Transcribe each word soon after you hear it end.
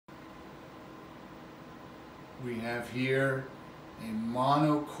we have here a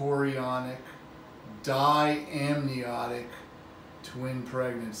monochorionic, diamniotic twin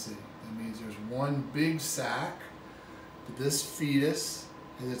pregnancy. That means there's one big sac, but this fetus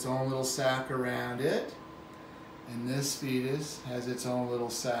has its own little sac around it, and this fetus has its own little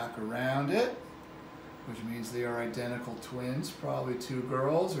sac around it, which means they are identical twins, probably 2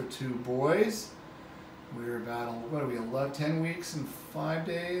 girls or 2 boys. We're about, what are we, 10 weeks and 5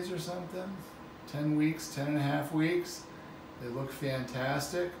 days or something? 10 weeks, 10 and a half weeks. They look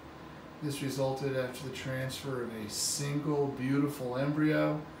fantastic. This resulted after the transfer of a single beautiful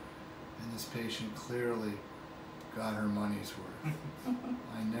embryo, and this patient clearly got her money's worth.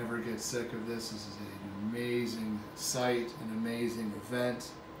 I never get sick of this. This is an amazing sight, an amazing event.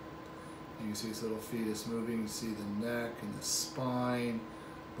 You can see this little fetus moving. You see the neck and the spine,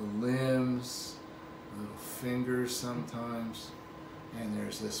 the limbs, the little fingers sometimes. And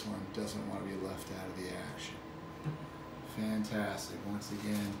there's this one, doesn't want to be left out of the action. Fantastic. Once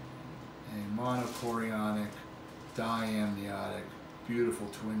again, a monochorionic, diamniotic, beautiful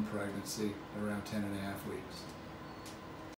twin pregnancy around 10 and a half weeks.